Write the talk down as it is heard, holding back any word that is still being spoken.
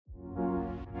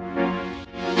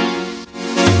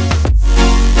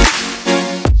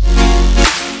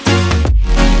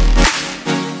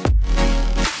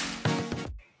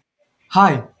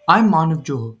Hi, I'm Manav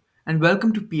Johar, and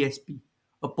welcome to PSP,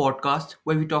 a podcast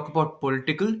where we talk about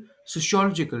political,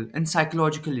 sociological, and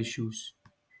psychological issues.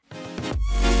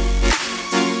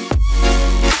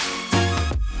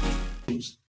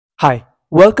 Hi,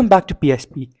 welcome back to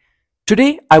PSP.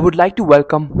 Today, I would like to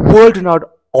welcome world renowned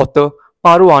author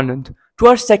Paro Anand to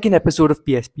our second episode of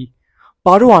PSP.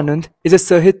 Paro Anand is a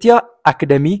Sahitya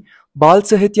Academy Bal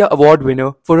Sahitya Award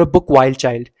winner for her book Wild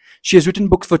Child. She has written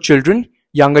books for children,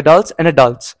 young adults, and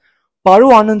adults.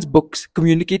 Paro Anand's books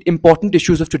communicate important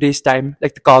issues of today's time,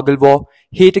 like the Kargil War,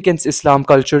 hate against Islam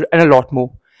culture, and a lot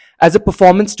more. As a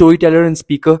performance storyteller and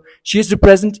speaker, she has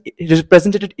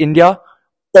represented India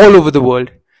all over the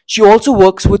world. She also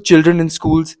works with children in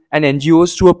schools and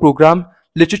NGOs through a program,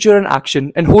 Literature and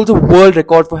Action, and holds a world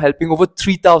record for helping over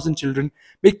 3,000 children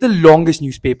make the longest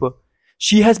newspaper.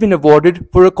 She has been awarded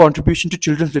for her contribution to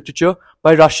children's literature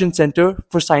by Russian Center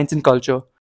for Science and Culture.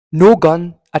 No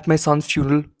Gun at My Son's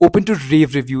Funeral opened to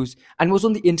rave reviews and was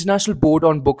on the International Board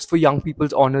on Books for Young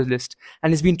People's Honors list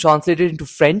and has been translated into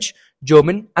French,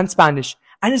 German, and Spanish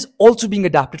and is also being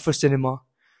adapted for cinema.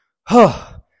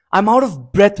 Huh. I'm out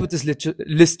of breath with this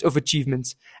list of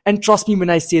achievements, and trust me when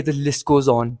I say the list goes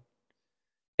on.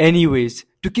 Anyways,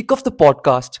 to kick off the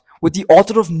podcast with the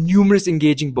author of numerous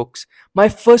engaging books, my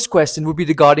first question would be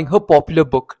regarding her popular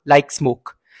book, Like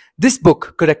Smoke. This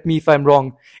book, correct me if I'm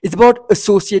wrong, is about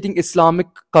associating Islamic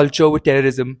culture with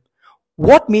terrorism.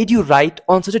 What made you write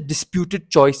on such a disputed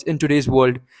choice in today's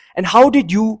world? And how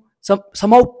did you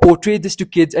somehow portray this to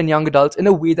kids and young adults in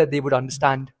a way that they would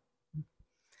understand?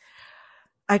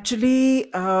 Actually,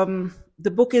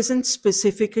 the book isn't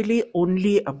specifically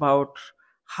only about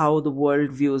how the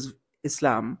world views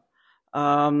Islam.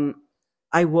 Um,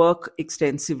 I work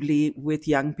extensively with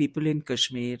young people in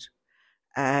Kashmir,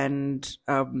 and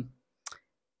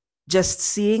just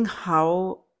seeing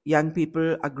how young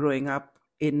people are growing up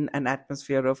in an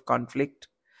atmosphere of conflict.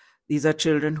 These are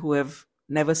children who have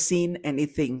never seen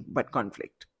anything but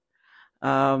conflict.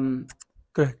 Um,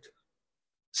 Correct.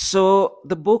 so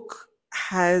the book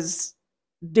has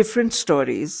different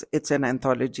stories. It's an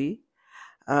anthology.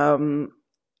 Um,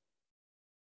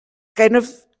 kind of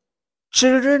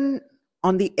children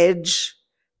on the edge,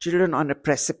 children on a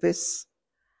precipice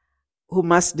who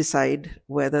must decide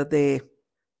whether they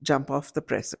jump off the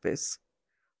precipice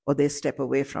or they step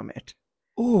away from it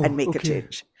Oh, and make a okay.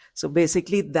 change. So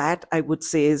basically, that I would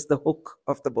say is the hook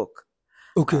of the book.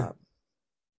 Okay.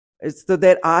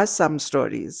 There are some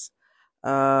stories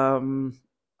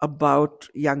about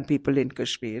young people in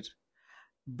Kashmir,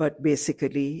 but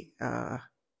basically,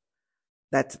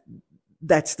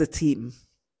 that's the theme.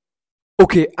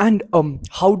 Okay, and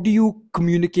how do you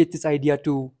communicate this idea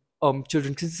to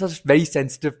children? Because it's such a very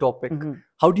sensitive topic.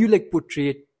 How do you portray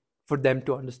it for them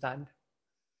to understand?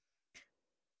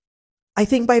 I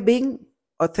think by being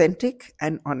authentic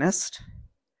and honest,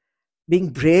 being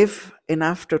brave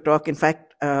enough to talk. In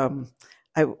fact,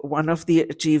 one of the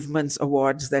achievements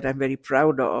awards that I'm very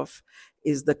proud of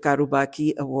is the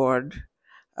Karubaki Award,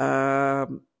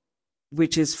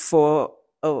 which is for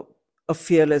a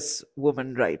fearless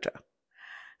woman writer.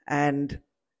 And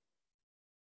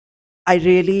I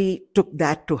really took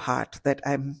that to heart, that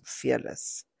I'm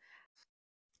fearless.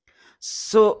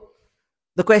 So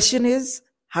the question is,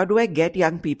 how do I get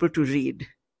young people to read,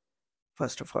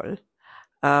 first of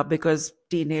all? Because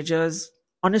teenagers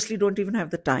honestly don't even have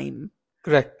the time.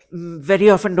 Correct. Very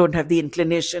often don't have the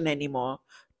inclination anymore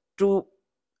to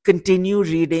continue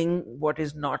reading what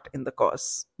is not in the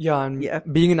course. Yeah,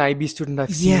 and being an IB student,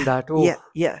 I've seen that. Oh,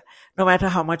 Yeah. No matter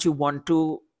how much you want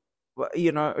to,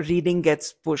 reading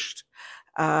gets pushed.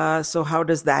 So how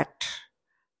does that?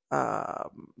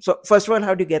 So first of all,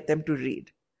 how do you get them to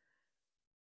read?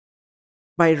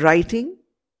 By writing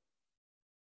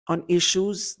on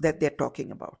issues that they're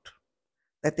talking about,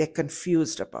 that they're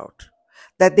confused about,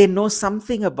 that they know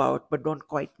something about but don't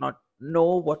quite not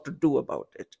know what to do about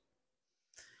it.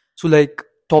 so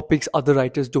topics other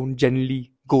writers don't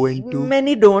generally go into.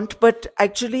 Many don't, but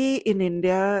actually in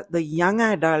India, the young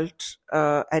adult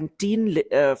and teen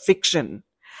fiction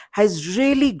has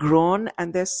really grown,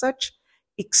 and there's such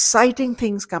exciting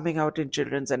things coming out in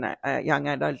children's and young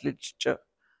adult literature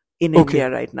in India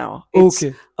right now. It's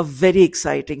a very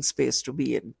exciting space to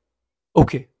be in.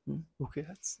 Okay.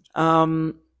 That's...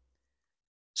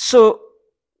 So,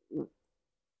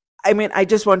 I mean, I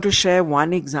just want to share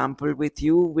one example with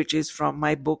you, which is from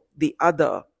my book, The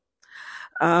Other,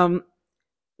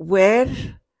 where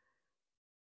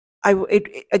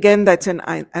again, that's an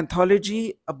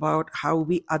anthology about how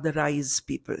we otherize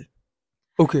people.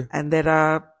 Okay. And there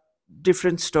are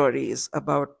different stories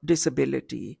about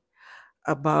disability,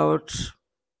 about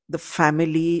the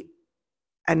family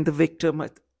and the victim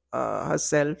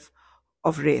herself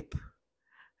of rape,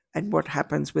 and what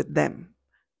happens with them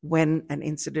when an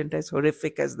incident as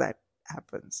horrific as that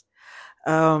happens.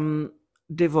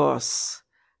 Divorce,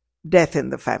 death in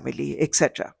the family,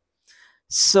 etc.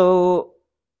 So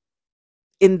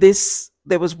in this,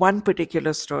 there was one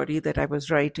particular story that I was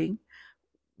writing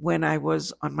when I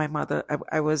was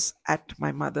I was at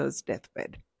my mother's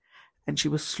deathbed, and she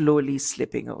was slowly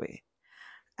slipping away.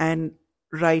 And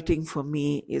writing for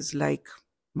me is like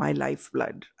my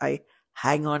lifeblood. I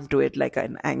hang on to it like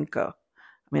an anchor.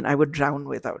 I mean, I would drown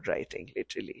without writing,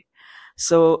 literally.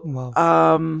 So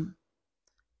Wow.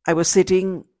 I was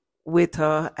sitting with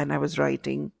her and I was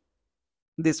writing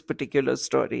this particular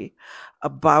story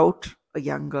about a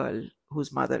young girl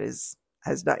whose mother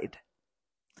has died.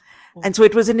 And so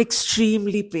it was an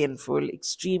extremely painful,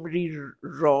 extremely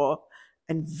raw,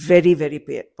 and very, very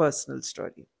personal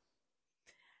story.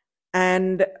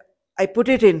 And I put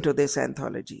it into this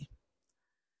anthology.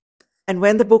 And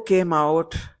when the book came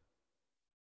out,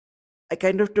 I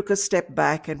kind of took a step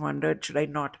back and wondered, should I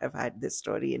not have had this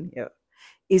story in here?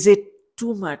 Is it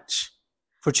too much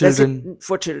For children?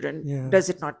 for children? Yeah. Does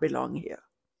it not belong here?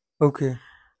 Okay.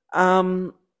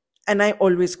 And I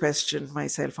always questioned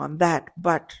myself on that.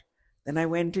 But then I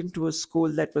went into a school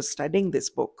that was studying this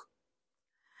book.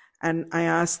 And I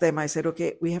asked them, I said,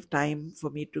 okay, we have time for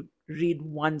me to read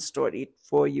one story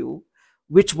for you.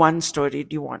 Which one story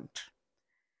do you want?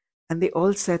 And they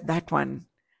all said that one.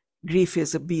 Grief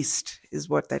is a beast, is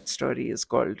what that story is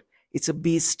called. It's a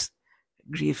beast.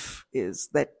 Grief is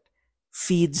that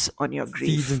feeds on your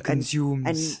grief. Feeds and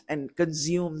consumes. And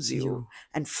consumes you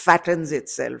and fattens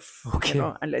itself. Okay.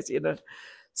 Unless,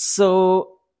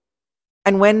 So,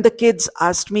 and when the kids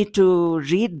asked me to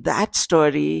read that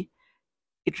story,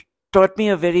 it taught me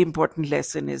a very important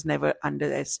lesson: is never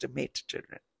underestimate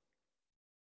children.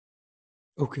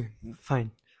 Okay,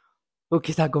 fine.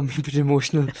 Okay, that got me a bit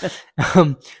emotional.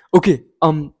 Okay,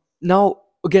 now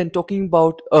again talking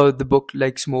about the book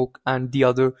Like Smoke and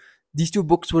these two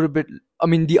books were a bit.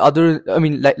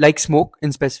 Like Smoke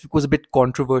in specific was a bit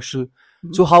controversial.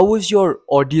 Mm-hmm. So how was your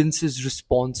audience's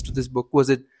response to this book? Was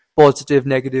it positive,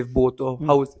 negative, both, or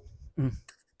how was it? Mm.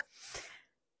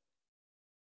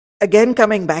 Again,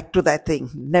 coming back to that thing,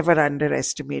 never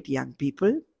underestimate young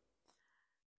people.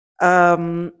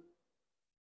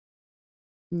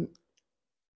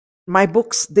 My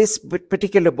books, this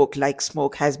particular book, Like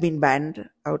Smoke, has been banned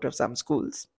out of some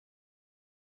schools.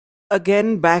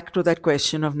 Again, back to that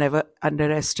question of never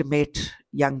underestimate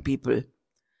young people.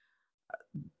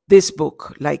 This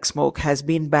book, Like Smoke, has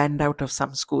been banned out of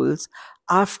some schools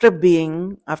after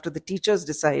the teachers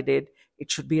decided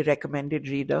it should be a recommended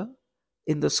reader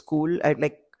in the school,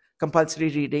 like compulsory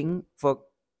reading for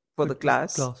the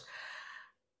class.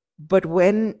 But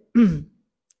when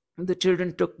the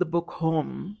children took the book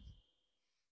home,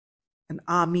 an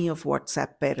army of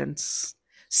WhatsApp parents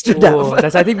stood up.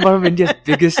 That's, I think, one of India's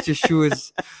biggest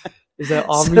issues is an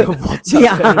army of WhatsApp parents. The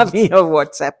army of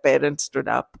WhatsApp parents stood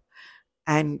up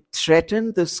and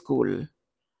threatened the school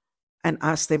and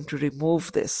asked them to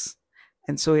remove this.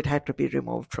 And so it had to be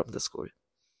removed from the school.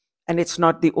 And it's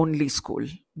not the only school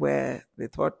where they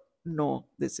thought, no,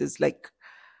 this is like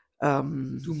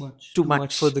too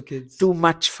much for the kids. Too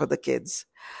much for the kids.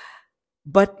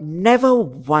 But never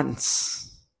once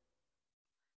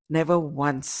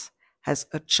has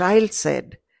a child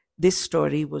said, this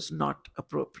story was not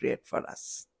appropriate for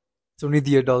us. It's only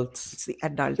the adults. It's the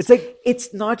adults. It's like,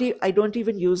 it's not, I don't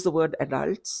even use the word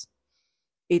adults.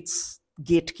 It's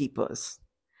gatekeepers.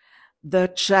 The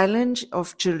challenge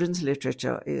of children's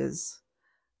literature is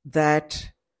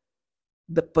that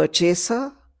the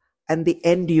purchaser and the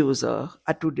end user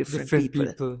are two different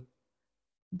people.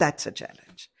 That's a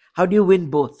challenge. How do you win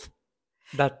both?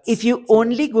 If you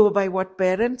only go by what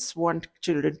parents want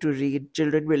children to read,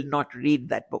 children will not read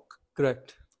that book.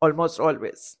 Correct. Almost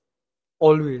always.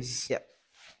 Always. Yeah.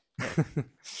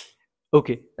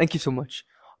 Okay, thank you so much.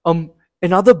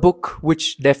 Another book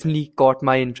which definitely caught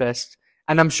my interest,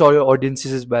 and I'm sure your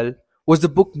audiences as well, was the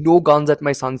book No Guns at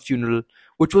My Son's Funeral,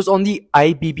 which was on the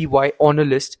IBBY honor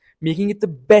list, making it the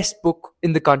best book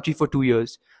in the country for 2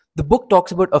 years. The book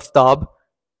talks about Aftab,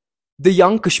 the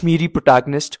young Kashmiri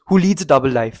protagonist who leads a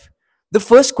double life. The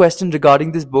first question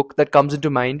regarding this book that comes into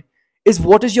mind is,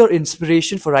 what is your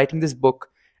inspiration for writing this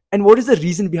book, and what is the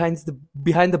reason behind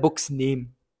the book's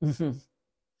name? Mm-hmm.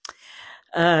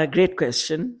 Great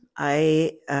question.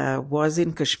 I was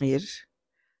in Kashmir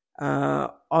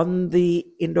on the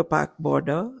Indo-Pak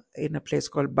border in a place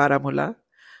called Baramulla.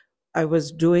 I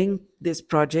was doing this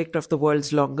project of the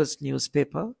world's longest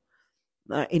newspaper,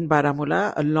 in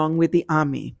Baramulla along with the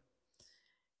army.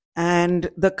 And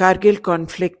the Kargil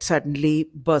conflict suddenly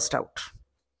burst out,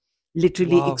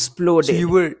 literally Wow. So you exploded.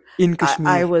 were in I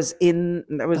Kashmir. was That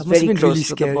must very have been really close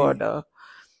to the scary. border.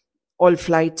 All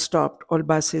flights stopped, all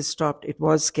buses stopped. It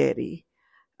was scary.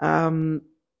 Um,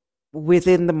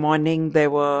 Within the morning, there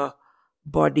were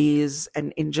bodies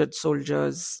and injured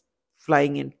soldiers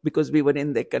flying in because we were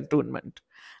in their cantonment.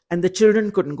 And the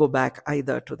children couldn't go back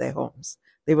either to their homes.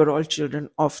 They were all children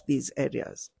of these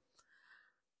areas.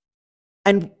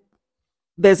 And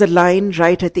there's a line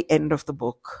right at the end of the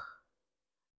book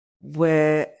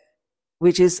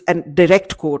which is a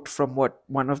direct quote from what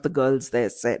one of the girls there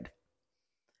said.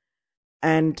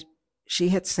 And she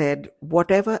had said,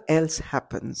 "Whatever else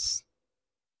happens,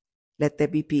 let there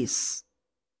be peace."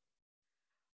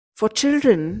 For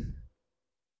children,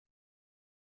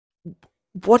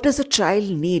 what does a child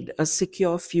need? A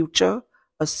secure future,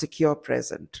 a secure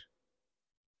present,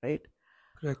 right?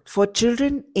 Correct. For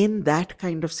children in that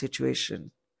kind of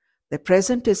situation, their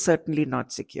present is certainly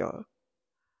not secure.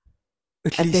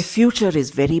 At And their least. future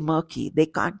is very murky. They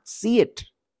can't see it.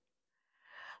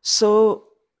 So,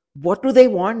 what do they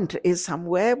want is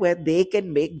somewhere where they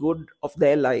can make good of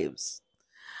their lives.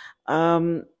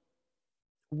 One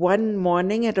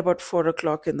morning at about 4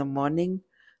 o'clock in the morning,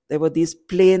 there were these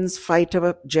planes,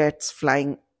 fighter jets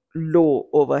flying low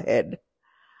overhead.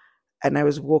 And I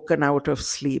was woken out of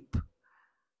sleep.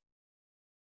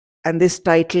 And this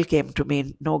title came to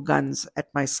me, "No Guns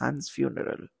at My Son's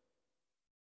Funeral."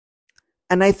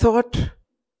 And I thought,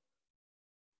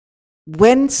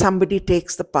 when somebody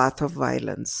takes the path of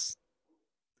violence,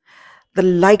 the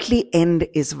likely end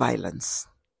is violence.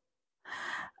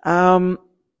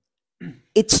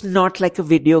 It's not like a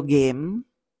video game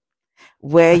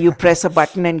where you press a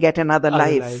button and get another Other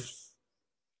life. lives.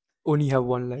 Only have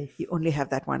one life. You only have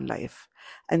that one life.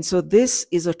 And so this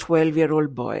is a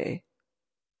 12-year-old boy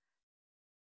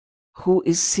who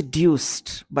is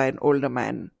seduced by an older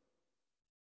man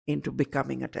into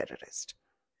becoming a terrorist.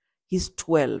 He's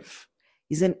 12.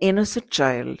 He's an innocent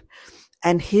child.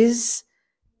 And his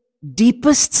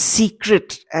deepest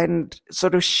secret and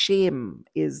sort of shame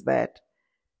is that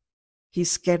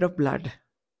he's scared of blood.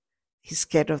 He's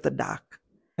scared of the dark.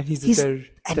 And he's He's a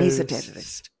a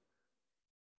terrorist.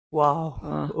 Wow.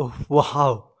 Oh,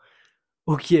 wow.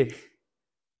 Okay.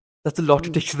 That's a lot to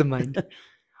take to the mind.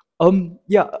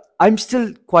 Yeah, I'm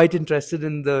still quite interested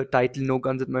in the title "No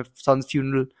Guns at My Son's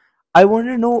Funeral." I want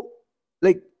to know,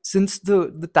 like, since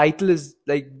the title is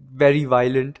like very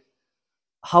violent,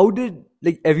 how did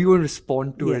like everyone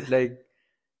respond to Yeah. it? Like,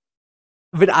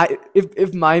 when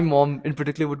if my mom in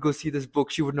particular would go see this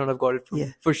book, she would not have got it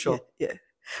Yeah. for sure. Yeah.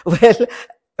 Well,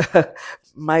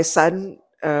 my son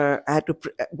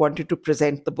wanted to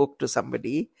present the book to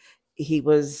somebody. He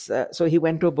was so he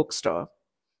went to a bookstore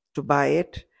to buy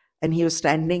it, and he was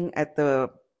standing at the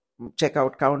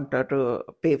checkout counter to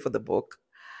pay for the book.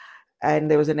 And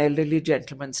there was an elderly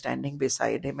gentleman standing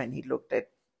beside him, and he looked at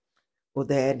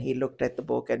Uday and he looked at the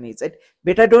book and he said,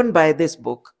 "Beta, don't buy this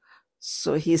book."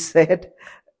 So he said,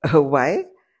 "Why?"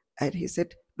 And he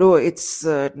said, "No, it's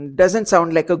doesn't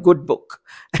sound like a good book."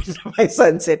 And my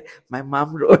son said, "My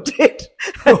mom wrote it."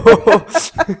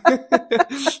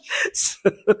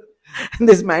 So, and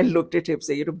this man looked at him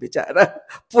saying, "Bichara,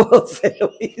 poor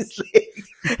fellow, he's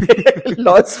like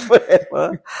lost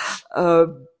forever."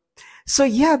 So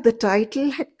yeah, the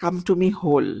title had come to me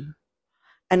whole.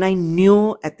 And I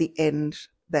knew at the end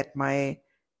that my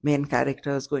main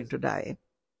character is going to die.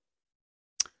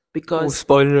 Oh, Because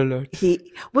spoiler alert.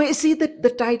 you see,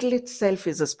 the title itself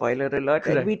is a spoiler alert,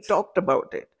 and we Correct. talked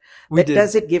about it. We That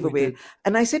does did. it give We away? did.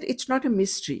 And I said, it's not a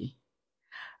mystery.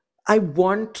 I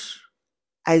want,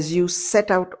 as you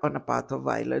set out on a path of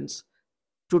violence,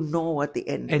 to know what the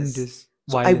end End is. is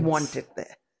So I violence. want it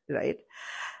there, right?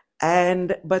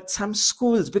 But some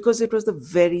schools, because it was the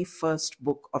very first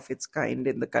book of its kind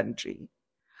in the country,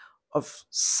 of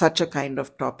such a kind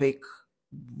of topic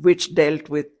which dealt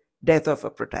with death of a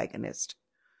protagonist.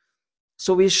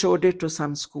 So we showed it to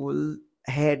some school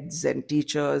heads and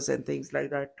teachers and things like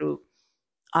that to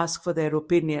ask for their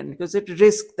opinion, because it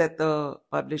risked that the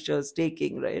publisher is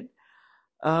taking, right?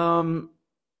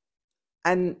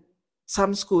 And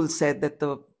some schools said that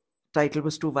the title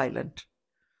was too violent.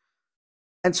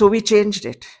 And so we changed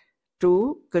it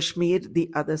to Kashmir, the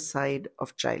Other Side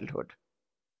of Childhood.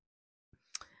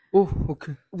 Oh,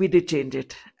 okay. We did change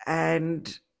it.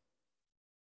 And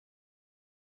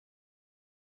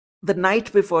the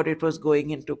night before it was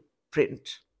going into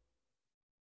print,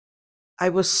 I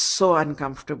was so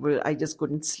uncomfortable. I just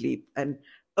couldn't sleep. And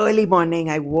early morning,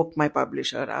 I woke my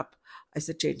publisher up. I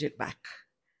said, change it back.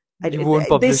 You won't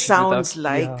publish This it without. sounds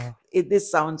like Yeah. this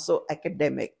sounds so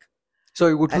academic.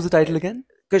 Sorry, what was the title again?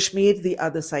 Kashmir, the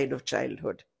Other Side of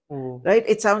Childhood. Oh. Right?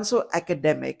 It sounds so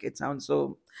academic. It sounds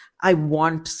so. I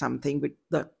want something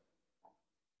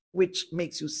which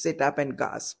makes you sit up and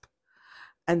gasp.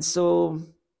 And so,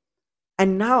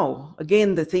 and now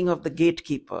again, the thing of the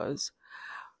gatekeepers.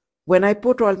 When I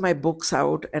put all my books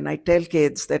out and I tell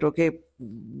kids that, okay,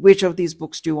 which of these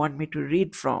books do you want me to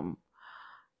read from?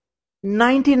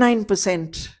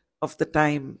 99% of the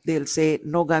time they'll say,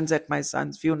 No Guns at My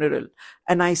Son's Funeral.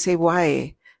 And I say,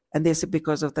 why? And they say,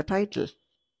 because of the title.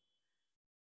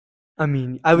 I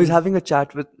mean, I was having a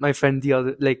chat with my friend the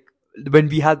other, like, when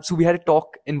we had a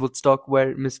talk in Woodstock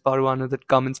where Miss Paro Anand had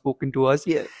come and spoken to us.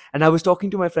 Yeah. And I was talking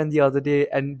to my friend the other day,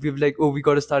 and we were like, oh, we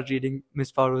got to start reading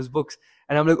Miss Paro's books.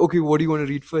 And I'm like, okay, what do you want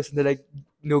to read first? And they're like,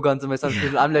 No Guns on My Son's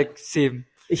Funeral. I'm like, same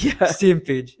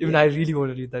page. Even I really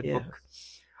want to read that book.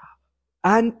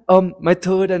 And my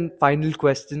third and final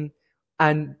question,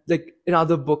 and like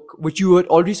another book which you had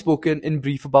already spoken in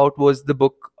brief about, was the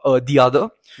book The Other,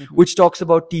 which talks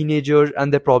about teenagers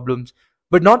and their problems,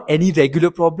 but not any regular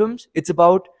problems. It's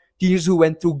about teenagers who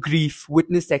went through grief,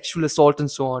 witnessed sexual assault, and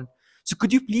so on. So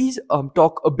could you please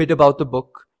talk a bit about the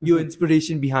book, your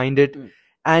inspiration behind it,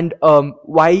 and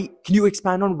why? Can you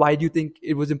expand on why do you think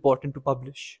it was important to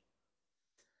publish?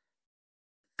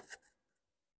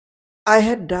 I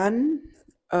had done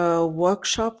a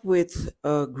workshop with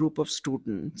a group of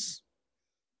students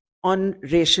on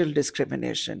racial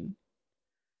discrimination.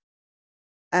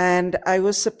 And I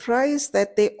was surprised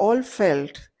that they all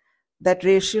felt that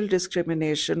racial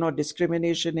discrimination or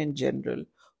discrimination in general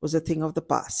was a thing of the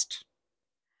past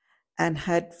and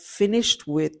had finished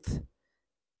with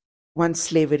once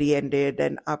slavery ended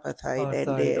and apartheid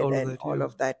ended and all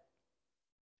of that.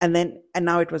 And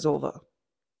now it was over.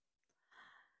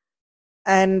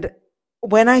 And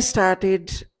when I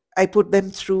started, I put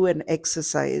them through an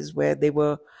exercise where they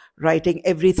were writing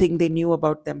everything they knew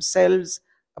about themselves,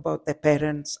 about their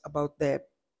parents, about their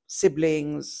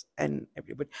siblings, and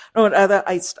everybody. No, rather,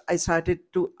 I started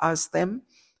to ask them,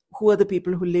 who are the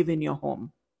people who live in your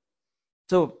home?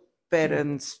 So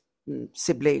parents,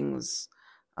 siblings,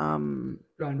 some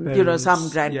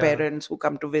grandparents who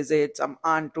come to visit, some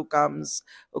aunt who comes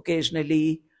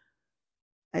occasionally.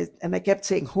 And I kept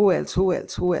saying, who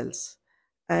else?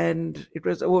 And it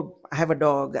was, oh, I have a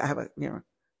dog, I have a,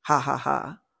 ha, ha,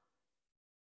 ha.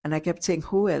 And I kept saying,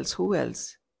 who else?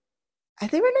 And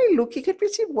they were like looking at me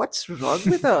and saying, what's wrong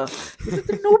with her?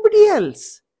 Nobody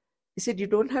else. He said, you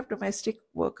don't have domestic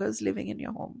workers living in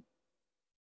your home.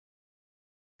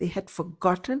 They had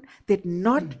forgotten, they'd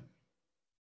not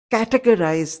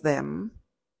categorized them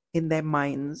in their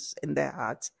minds, in their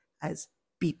hearts, as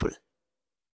people.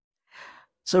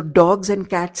 So dogs and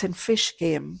cats and fish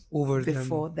came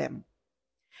before them.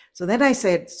 So then I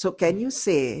said, so can you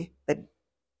say that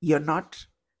you're not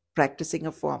practicing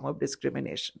a form of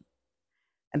discrimination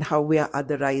and how we are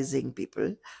otherizing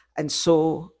people? And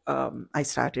so I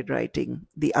started writing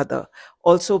The Other.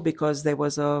 Also because there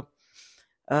was a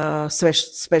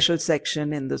special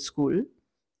section in the school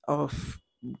of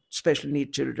special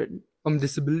need children.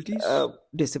 Disabilities?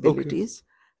 Disabilities.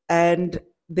 Okay. And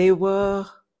they were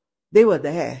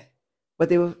there, but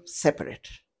they were separate.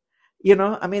 They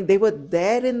were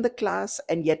there in the class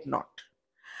and yet not.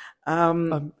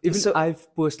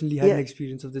 I've personally had an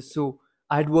experience of this. So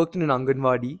I had worked in an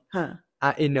Anganwadi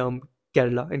in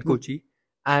Kerala, in Kochi.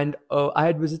 And I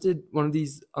had visited one of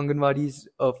these Anganwadis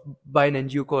by an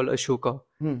NGO called Ashoka.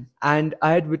 And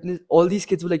I had witnessed all these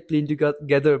kids were like playing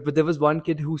together, but there was one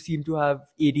kid who seemed to have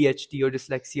ADHD or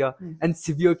dyslexia and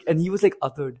severe, and he was like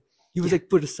othered. He was like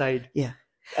put aside. Yeah.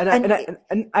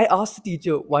 And I asked the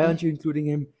teacher, why aren't you including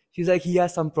him? She's like, he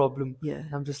has some problem. Yeah.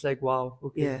 And I'm just like, wow,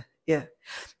 okay. Yeah.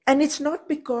 And it's not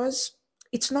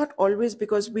always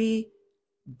because we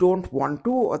don't want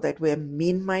to or that we're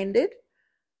mean-minded.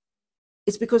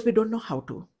 It's because we don't know how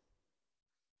to.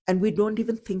 And we don't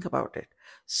even think about it.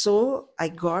 So I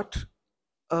got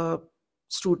a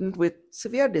student with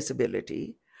severe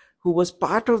disability who was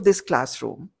part of this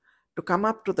classroom to come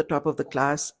up to the top of the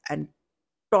class and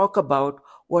talk about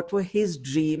what were his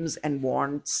dreams and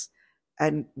wants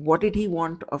and what did he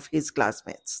want of his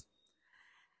classmates.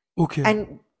 Okay.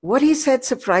 And what he said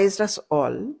surprised us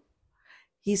all.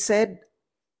 He said,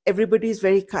 everybody is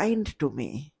very kind to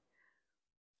me,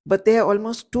 but they are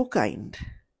almost too kind.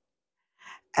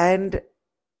 And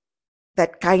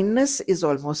that kindness is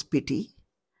almost pity.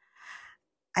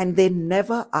 And they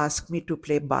never ask me to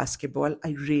play basketball.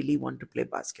 I really want to play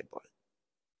basketball.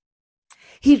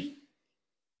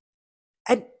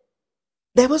 And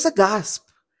there was a gasp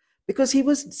because he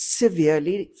was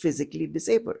severely physically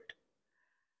disabled.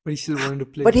 But he still wanted to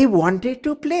play. But he wanted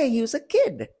to play. He was a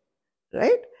kid,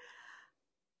 right?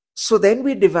 So then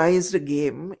we devised a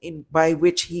game by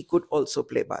which he could also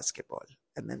play basketball.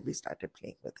 And then we started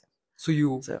playing with him. So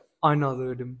you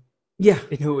unothered him. Yeah.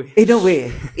 In a way.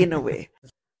 In a way.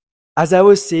 As I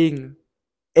was saying,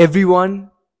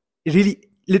 everyone,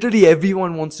 literally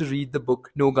everyone wants to read the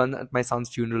book No Gun at My Son's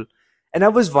Funeral. And I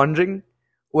was wondering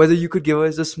whether you could give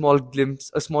us a small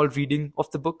glimpse, a small reading of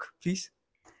the book, please.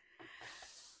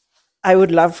 I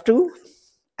would love to.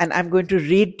 And I'm going to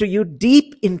read to you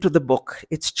deep into the book.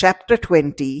 It's chapter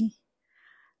 20,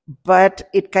 but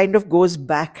it kind of goes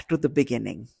back to the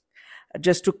beginning.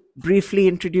 Just to briefly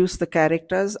introduce the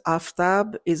characters,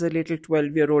 Aftab is a little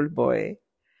 12-year-old boy,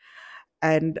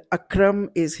 and Akram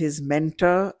is his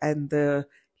mentor and the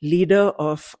leader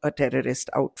of a terrorist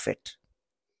outfit.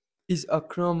 Is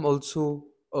Akram also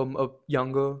a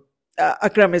younger?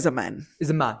 Akram is a man. Is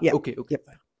a man. Yeah. Okay. Yep.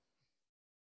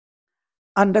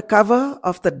 Under cover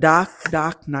of the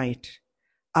dark night,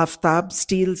 Aftab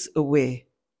steals away.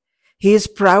 He is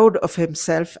proud of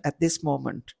himself at this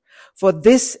moment, for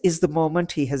this is the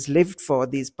moment he has lived for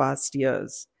these past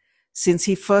years, since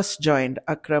he first joined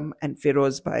Akram and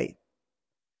Feroz Bhai.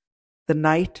 The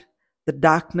night, the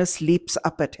darkness leaps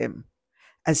up at him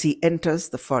as he enters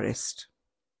the forest.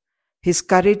 His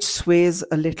courage sways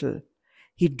a little.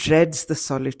 He dreads the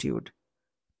solitude.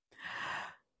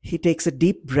 He takes a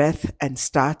deep breath and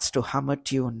starts to hum a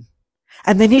tune.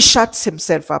 And then he shuts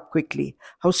himself up quickly.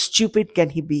 How stupid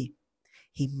can he be?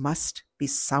 He must be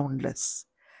soundless,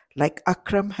 like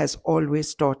Akram has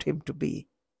always taught him to be.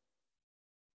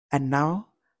 And now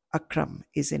Akram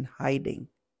is in hiding,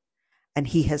 and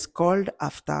he has called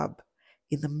Aftab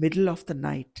in the middle of the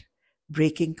night,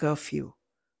 breaking curfew,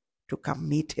 to come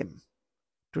meet him,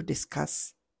 to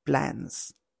discuss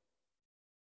plans.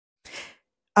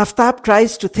 Aftab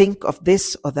tries to think of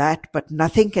this or that, but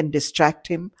nothing can distract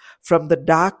him from the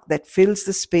dark that fills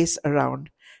the space around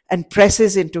and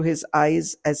presses into his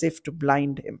eyes as if to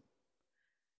blind him.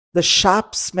 The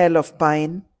sharp smell of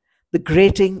pine, the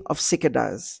grating of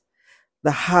cicadas,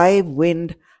 the high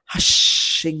wind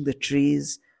hushing the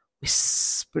trees,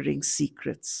 whispering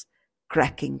secrets,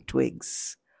 cracking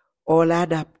twigs, all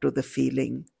add up to the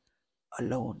feeling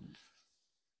alone.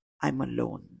 I'm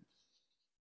alone.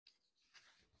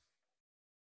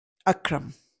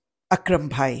 Akram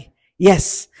Bhai.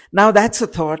 Yes, now that's a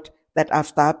thought that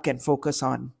Aftab can focus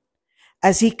on.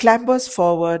 As he clambers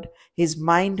forward, his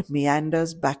mind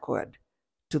meanders backward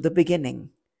to the beginning,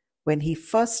 when he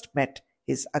first met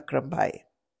his Akram Bhai.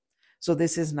 So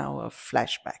this is now a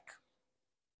flashback.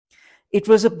 It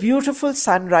was a beautiful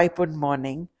sun-ripened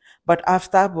morning, but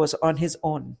Aftab was on his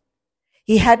own.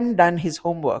 He hadn't done his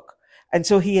homework, and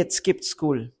so he had skipped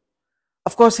school.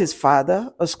 Of course, his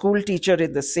father, a school teacher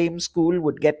in the same school,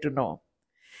 would get to know.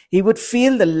 He would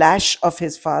feel the lash of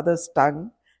his father's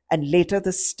tongue and later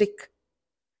the stick.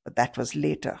 But that was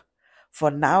later.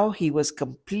 For now he was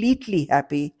completely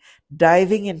happy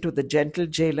diving into the gentle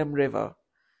Jhelum River,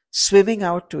 swimming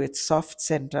out to its soft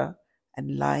center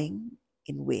and lying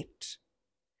in wait.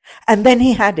 And then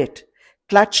he had it,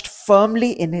 clutched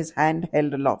firmly in his hand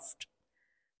held aloft.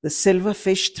 The silver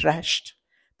fish thrashed,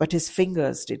 but his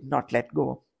fingers did not let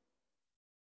go.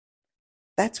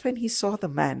 That's when he saw the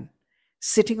man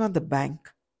sitting on the bank,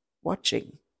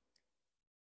 watching.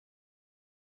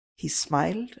 He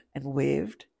smiled and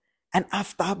waved, and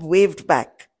Aftab waved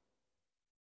back.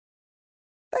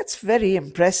 That's very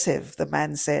impressive, the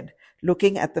man said,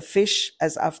 looking at the fish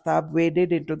as Aftab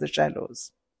waded into the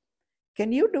shallows.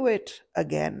 Can you do it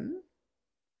again?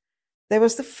 There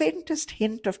was the faintest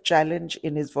hint of challenge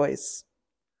in his voice.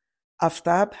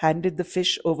 Aftab handed the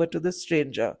fish over to the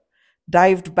stranger,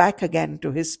 dived back again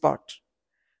to his spot,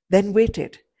 then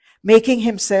waited, making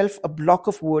himself a block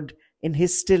of wood in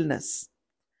his stillness.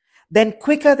 Then,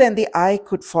 quicker than the eye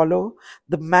could follow,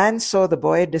 the man saw the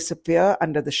boy disappear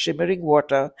under the shimmering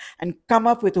water and come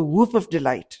up with a whoop of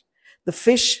delight, the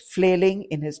fish flailing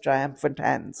in his triumphant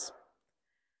hands.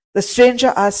 The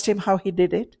stranger asked him how he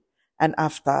did it, and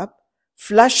Aftab,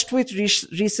 flushed with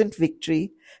recent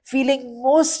victory, feeling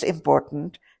most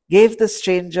important, gave the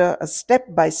stranger a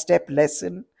step-by-step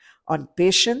lesson on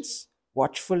patience,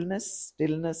 watchfulness,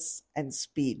 stillness, and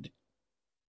speed.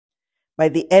 By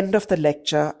the end of the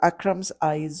lecture, Akram's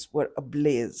eyes were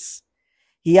ablaze.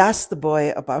 He asked the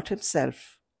boy about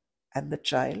himself, and the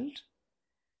child,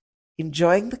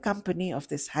 enjoying the company of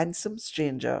this handsome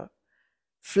stranger,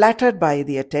 flattered by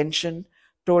the attention,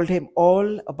 told him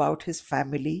all about his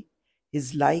family,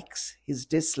 his likes, his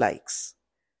dislikes,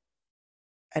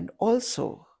 and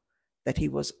also that he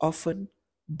was often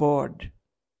bored.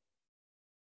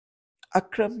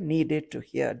 Akram needed to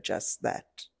hear just that.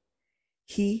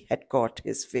 He had caught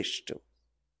his fish too.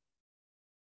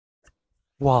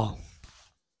 Wow.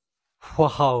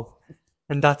 Wow.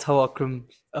 And that's how Akram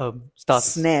starts.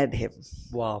 Snared him.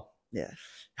 Wow. Yeah.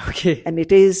 Okay. And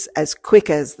it is as quick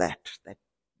as that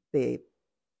they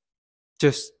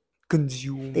Just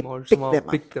consume or pick somehow them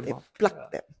pick up. them They up.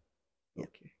 pluck them. Yeah.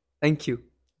 Okay. Thank you.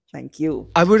 Thank you.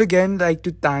 I would again like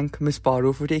to thank Miss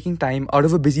Paro for taking time out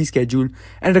of a busy schedule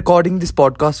and recording this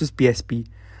podcast with PSP.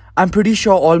 I'm pretty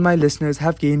sure all my listeners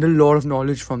have gained a lot of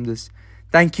knowledge from this.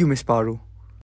 Thank you, Miss Paro.